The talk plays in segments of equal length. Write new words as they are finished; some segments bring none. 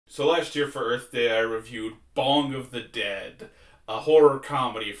So last year for Earth Day, I reviewed Bong of the Dead, a horror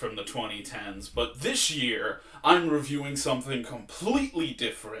comedy from the 2010s. But this year, I'm reviewing something completely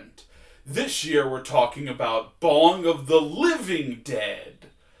different. This year, we're talking about Bong of the Living Dead,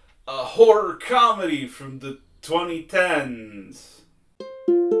 a horror comedy from the 2010s.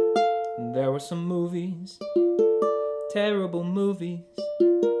 There were some movies, terrible movies,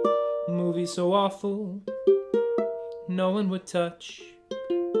 movies so awful, no one would touch.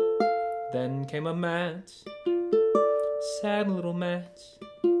 Then came a Matt, sad little Matt.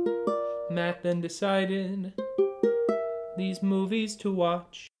 Matt then decided these movies to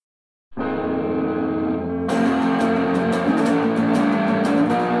watch. When he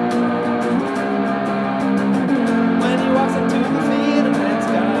walks into the theater, Matt's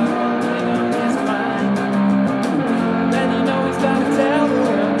got one thing on his mind. Then you know he's gotta tell the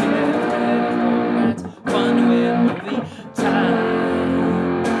world, get ready for Matt's fun-with movie time.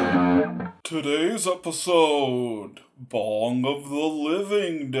 Today's episode, Bong of the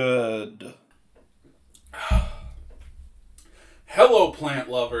Living Dead. Hello, plant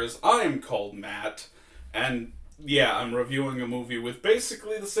lovers. I'm called Matt, and yeah, I'm reviewing a movie with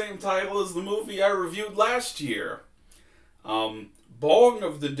basically the same title as the movie I reviewed last year. Bong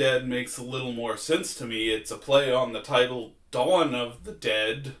of the Dead makes a little more sense to me. It's a play on the title Dawn of the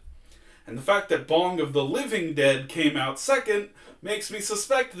Dead, and the fact that Bong of the Living Dead came out second makes me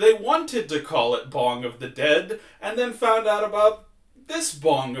suspect they wanted to call it Bong of the Dead, and then found out about this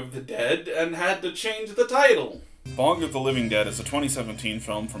Bong of the Dead and had to change the title. Bong of the Living Dead is a 2017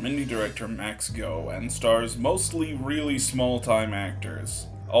 film from indie director Max Go, and stars mostly really small-time actors.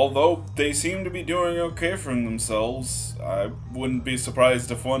 Although they seem to be doing okay for themselves, I wouldn't be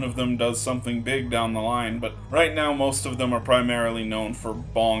surprised if one of them does something big down the line, but right now most of them are primarily known for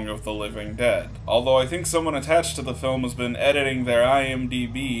Bong of the Living Dead. Although I think someone attached to the film has been editing their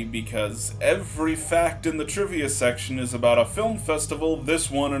IMDb because every fact in the trivia section is about a film festival this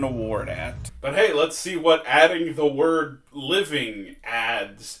won an award at. But hey, let's see what adding the word living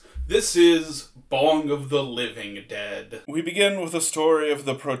adds. This is Bong of the Living Dead. We begin with a story of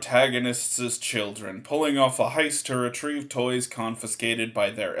the protagonists' children pulling off a heist to retrieve toys confiscated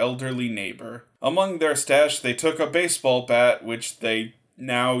by their elderly neighbor. Among their stash, they took a baseball bat, which they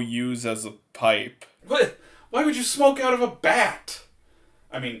now use as a pipe. What? Why would you smoke out of a bat?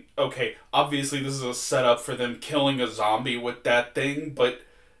 I mean, okay, obviously this is a setup for them killing a zombie with that thing, but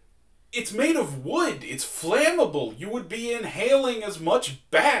it's made of wood. It's flammable. You would be inhaling as much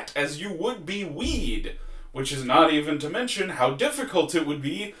bat as you would be weed. Which is not even to mention how difficult it would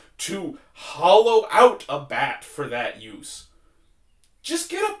be to hollow out a bat for that use. Just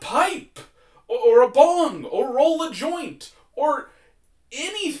get a pipe, or a bong, or roll a joint, or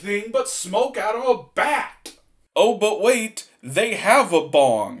anything but smoke out of a bat. Oh, but wait, they have a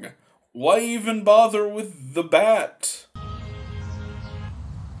bong. Why even bother with the bat?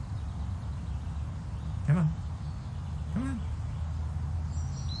 Come on. Come on.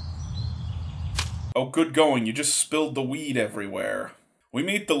 Oh, good going. You just spilled the weed everywhere. We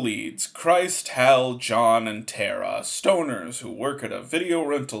meet the leads, Christ, Hal, John, and Tara, stoners who work at a video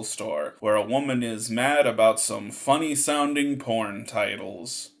rental store where a woman is mad about some funny-sounding porn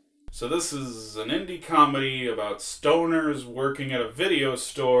titles. So this is an indie comedy about stoners working at a video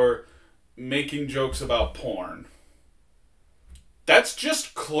store making jokes about porn. That's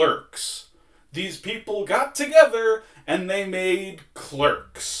just Clerks. These people got together and they made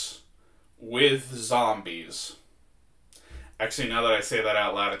Clerks with zombies. Actually, now that I say that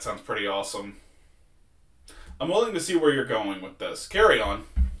out loud, it sounds pretty awesome. I'm willing to see where you're going with this. Carry on.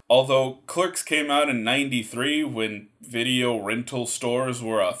 Although Clerks came out in '93 when video rental stores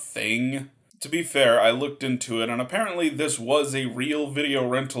were a thing. To be fair, I looked into it and apparently this was a real video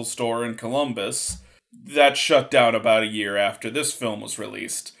rental store in Columbus that shut down about a year after this film was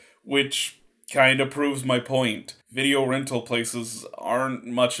released, which kinda proves my point. Video rental places aren't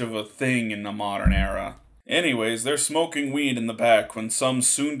much of a thing in the modern era. Anyways, they're smoking weed in the back when some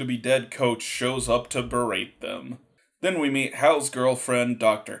soon-to-be-dead coach shows up to berate them. Then we meet Hal's girlfriend,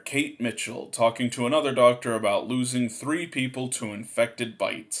 Dr. Kate Mitchell, talking to another doctor about losing 3 people to infected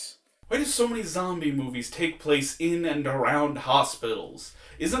bites. Why do so many zombie movies take place in and around hospitals?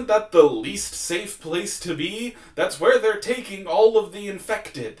 Isn't that the least safe place to be? That's where they're taking all of the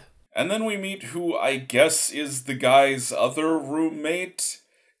infected. And then we meet who I guess is the guy's other roommate,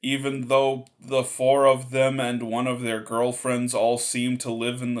 even though the 4 of them and one of their girlfriends all seem to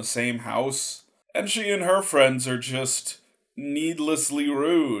live in the same house. And she and her friends are just needlessly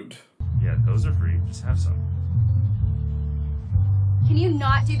rude. Yeah, those are free. Just have some. Can you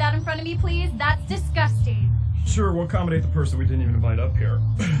not do that in front of me, please? That's disgusting. Sure, we'll accommodate the person we didn't even invite up here.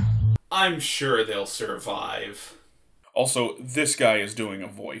 I'm sure they'll survive. Also, this guy is doing a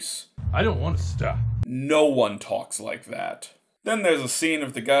voice. I don't want to stop. No one talks like that. Then there's a scene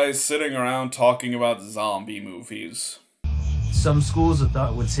of the guys sitting around talking about zombie movies. Some schools of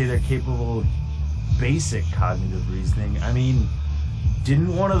thought would say they're capable of basic cognitive reasoning. I mean,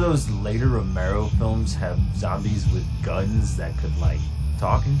 didn't one of those later Romero films have zombies with guns that could, like,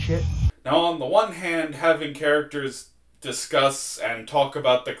 talk and shit? Now, on the one hand, having characters discuss and talk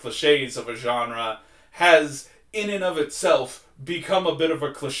about the cliches of a genre has, in and of itself, become a bit of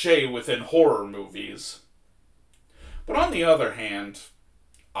a cliche within horror movies. But on the other hand,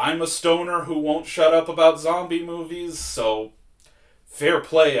 I'm a stoner who won't shut up about zombie movies, so fair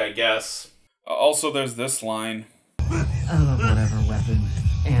play, I guess. Also, there's this line. I love whatever weapon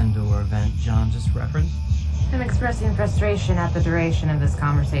and/or event John just referenced. I'm expressing frustration at the duration of this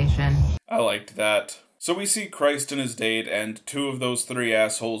conversation. I liked that. So we see Christ and his date and two of those three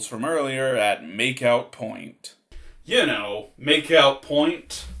assholes from earlier at Makeout Point. You know, Makeout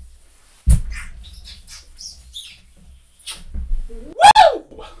Point.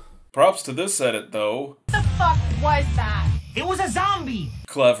 Woo! Props to this edit, though. What the fuck was that? It was a zombie!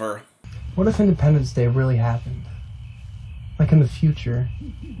 Clever. What if Independence Day really happened? Like in the future?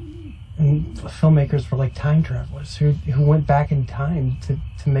 And filmmakers were like time travelers who went back in time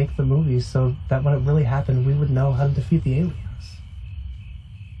to make the movies so that when it really happened, we would know how to defeat the aliens.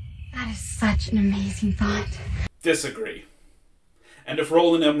 That is such an amazing thought. Disagree. And if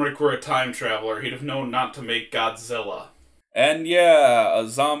Roland Emmerich were a time traveler, he'd have known not to make Godzilla. And yeah, a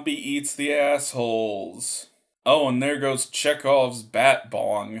zombie eats the assholes. Oh, and there goes Chekhov's bat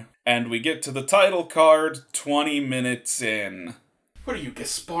bong. And we get to the title card 20 minutes in. What are you,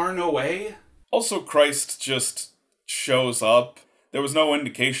 Gaspar Noé? Also, Christ just shows up. There was no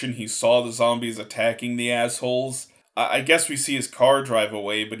indication he saw the zombies attacking the assholes. I guess we see his car drive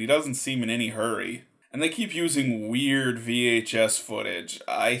away, but he doesn't seem in any hurry. And they keep using weird VHS footage.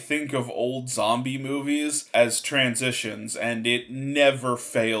 I think of old zombie movies as transitions, and it never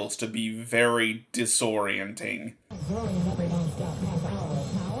fails to be very disorienting.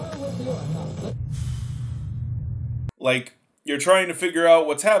 Like, you're trying to figure out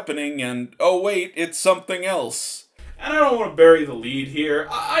what's happening, and oh wait, it's something else. And I don't want to bury the lead here.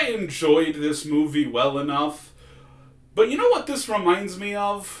 I enjoyed this movie well enough. But you know what this reminds me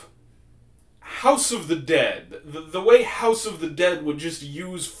of? House of the Dead. The way House of the Dead would just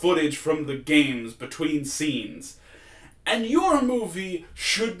use footage from the games between scenes. And your movie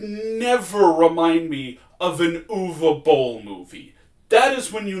should never remind me of an Uwe Boll movie. That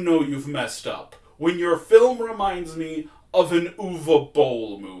is when you know you've messed up. When your film reminds me of an Uwe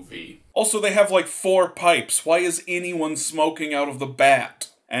Boll movie. Also, they have like 4 pipes. Why is anyone smoking out of the bat?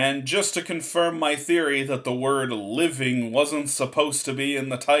 And just to confirm my theory that the word living wasn't supposed to be in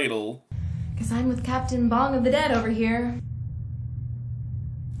the title. Because I'm with Captain Bong of the Dead over here.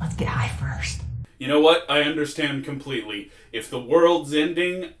 Let's get high first. You know what? I understand completely. If the world's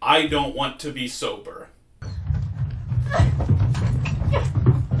ending, I don't want to be sober.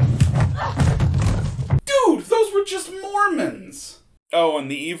 Dude, those were just Mormons! Oh,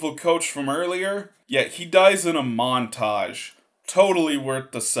 and the evil coach from earlier? Yeah, he dies in a montage. Totally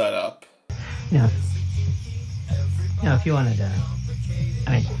worth the setup. No, if you wanted to,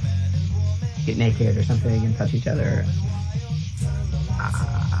 get naked or something and touch each other,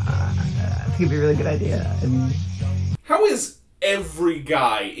 I think it'd be a really good idea. And how is every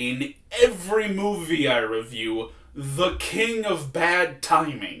guy in every movie I review the king of bad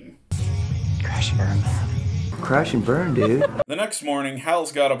timing? crash and burn, man. Crash and burn, dude. The next morning,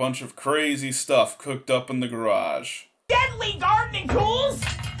 Hal's got a bunch of crazy stuff cooked up in the garage. Deadly gardening tools!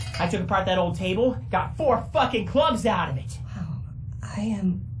 I took apart that old table, got 4 fucking clubs out of it. Wow, I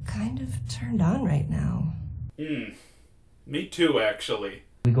am kind of turned on right now. Me too, actually.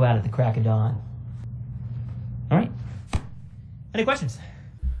 We go out at the crack of dawn. Alright. Any questions?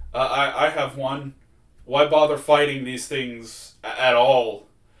 I have one. Why bother fighting these things at all?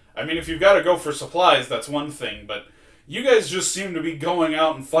 I mean, if you've got to go for supplies, that's one thing, but you guys just seem to be going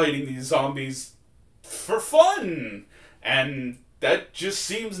out and fighting these zombies for fun, and that just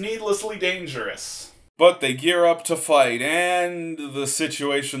seems needlessly dangerous. But they gear up to fight, and the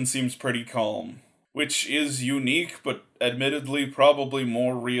situation seems pretty calm, which is unique, but admittedly probably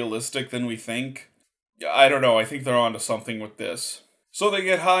more realistic than we think. I don't know, I think they're onto something with this. So they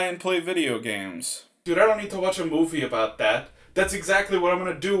get high and play video games. Dude, I don't need to watch a movie about that. That's exactly what I'm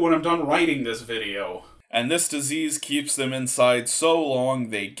gonna do when I'm done writing this video. And this disease keeps them inside so long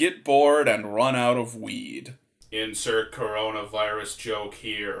they get bored and run out of weed. Insert coronavirus joke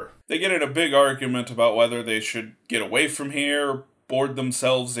here. They get in a big argument about whether they should get away from here, board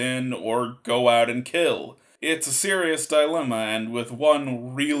themselves in or go out and kill. It's a serious dilemma, and with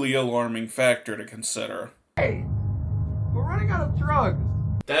one really alarming factor to consider. Hey, we're running out of drugs.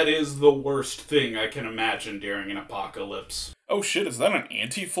 That is the worst thing I can imagine during an apocalypse. Oh shit, is that an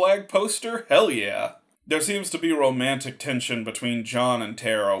anti-flag poster? Hell yeah. There seems to be romantic tension between John and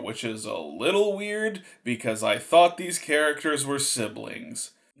Tara, which is a little weird, because I thought these characters were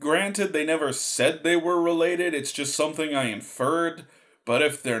siblings. Granted, they never said they were related, it's just something I inferred, but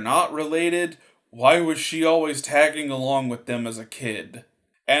if they're not related, why was she always tagging along with them as a kid?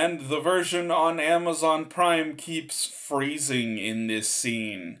 And the version on Amazon Prime keeps freezing in this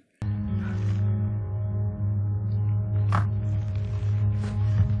scene.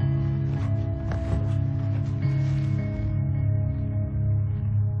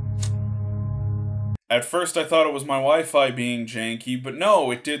 At first I thought it was my Wi-Fi being janky, but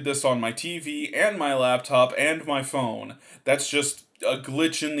no, it did this on my TV and my laptop and my phone. That's just a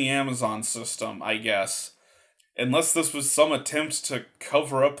glitch in the Amazon system, I guess. Unless this was some attempt to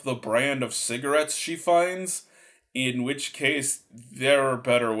cover up the brand of cigarettes she finds, in which case there are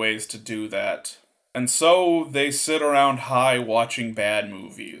better ways to do that. And so they sit around high watching bad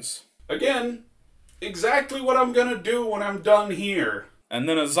movies. Again, exactly what I'm gonna do when I'm done here. And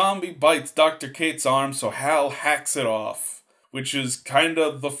then a zombie bites Dr. Kate's arm, so Hal hacks it off. Which is kind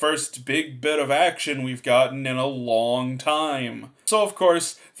of the first big bit of action we've gotten in a long time. So of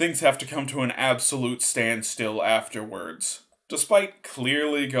course, things have to come to an absolute standstill afterwards. Despite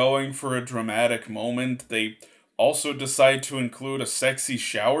clearly going for a dramatic moment, they also decide to include a sexy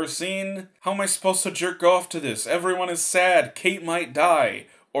shower scene? How am I supposed to jerk off to this? Everyone is sad, Kate might die,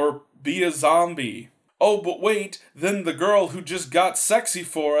 or be a zombie. Oh, but wait, then the girl who just got sexy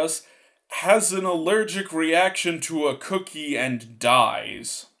for us has an allergic reaction to a cookie and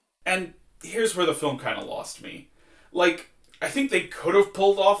dies. And here's where the film kind of lost me. Like, I think they could have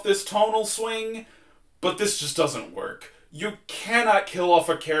pulled off this tonal swing, but this just doesn't work. You cannot kill off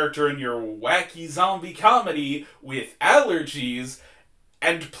a character in your wacky zombie comedy with allergies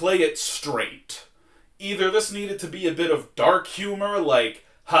and play it straight. Either this needed to be a bit of dark humor, like,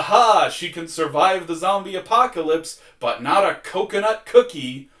 haha, she can survive the zombie apocalypse, but not a coconut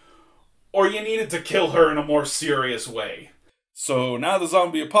cookie, or you needed to kill her in a more serious way. So now the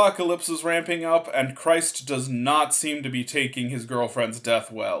zombie apocalypse is ramping up, and Christ does not seem to be taking his girlfriend's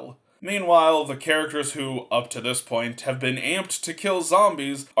death well. Meanwhile, the characters who, up to this point, have been amped to kill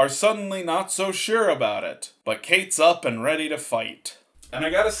zombies are suddenly not so sure about it. But Kate's up and ready to fight. And I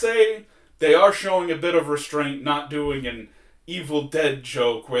gotta say, they are showing a bit of restraint, not doing an Evil Dead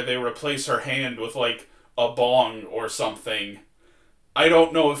joke where they replace her hand with, like, a bong or something. I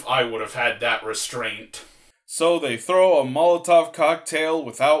don't know if I would have had that restraint. So they throw a Molotov cocktail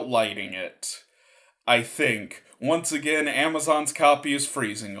without lighting it. I think. Once again, Amazon's copy is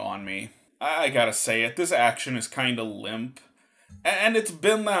freezing on me. I gotta say it, this action is kinda limp. And it's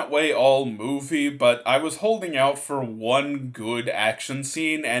been that way all movie, but I was holding out for one good action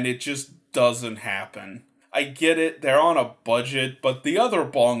scene, and it just doesn't happen. I get it, they're on a budget, but the other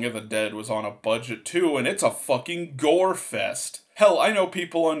Bong of the Dead was on a budget too, and it's a fucking gore fest. Hell, I know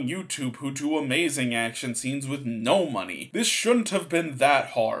people on YouTube who do amazing action scenes with no money. This shouldn't have been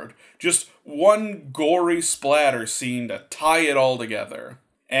that hard. Just one gory splatter scene to tie it all together.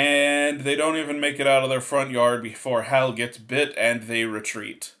 And they don't even make it out of their front yard before Hal gets bit and they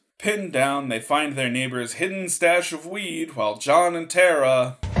retreat. Pinned down, they find their neighbor's hidden stash of weed, while John and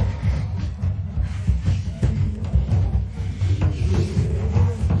Tara...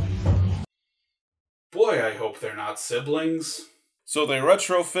 Boy, I hope they're not siblings. So they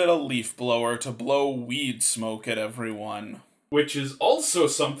retrofit a leaf blower to blow weed smoke at everyone. Which is also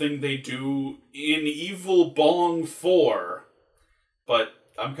something they do in Evil Bong 4. But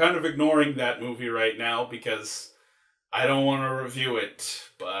I'm kind of ignoring that movie right now because I don't want to review it,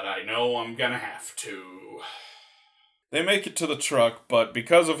 but I know I'm gonna have to. They make it to the truck, but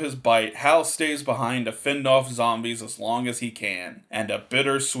because of his bite, Hal stays behind to fend off zombies as long as he can, and a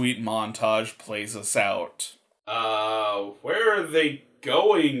bittersweet montage plays us out. Where are they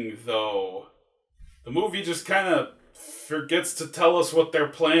going, though? The movie just kind of forgets to tell us what their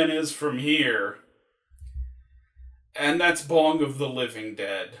plan is from here. And that's Bong of the Living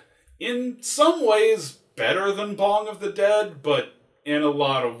Dead. In some ways, better than Bong of the Dead, but in a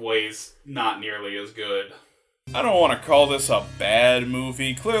lot of ways, not nearly as good. I don't want to call this a bad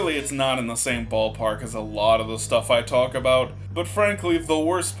movie. Clearly it's not in the same ballpark as a lot of the stuff I talk about, but frankly, the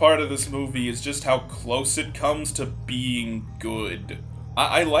worst part of this movie is just how close it comes to being good.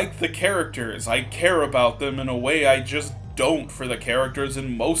 I like the characters, I care about them in a way I just don't for the characters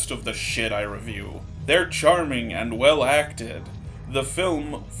in most of the shit I review. They're charming and well acted. The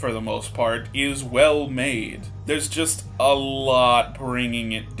film, for the most part, is well made. There's just a lot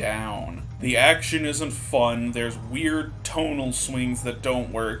bringing it down. The action isn't fun, there's weird tonal swings that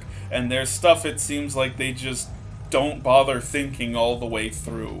don't work, and there's stuff it seems like they just don't bother thinking all the way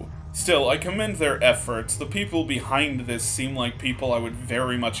through. Still, I commend their efforts. The people behind this seem like people I would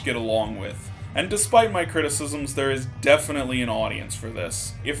very much get along with. And despite my criticisms, there is definitely an audience for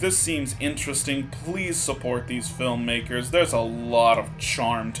this. If this seems interesting, please support these filmmakers. There's a lot of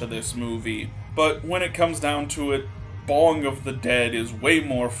charm to this movie. But when it comes down to it, Bong of the Dead is way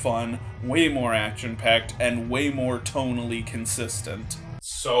more fun, way more action-packed, and way more tonally consistent.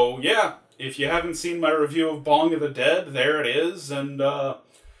 So yeah, if you haven't seen my review of Bong of the Dead, there it is, and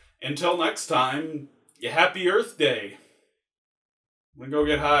until next time, happy Earth Day. I'm gonna go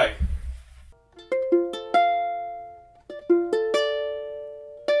get high.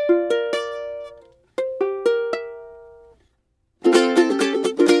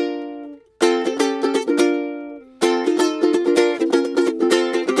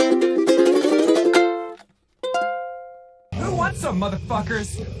 Who wants some,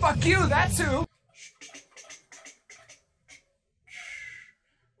 motherfuckers? Fuck you, that's who!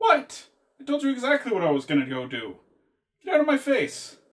 What? I told you exactly what I was gonna go do. Get out of my face.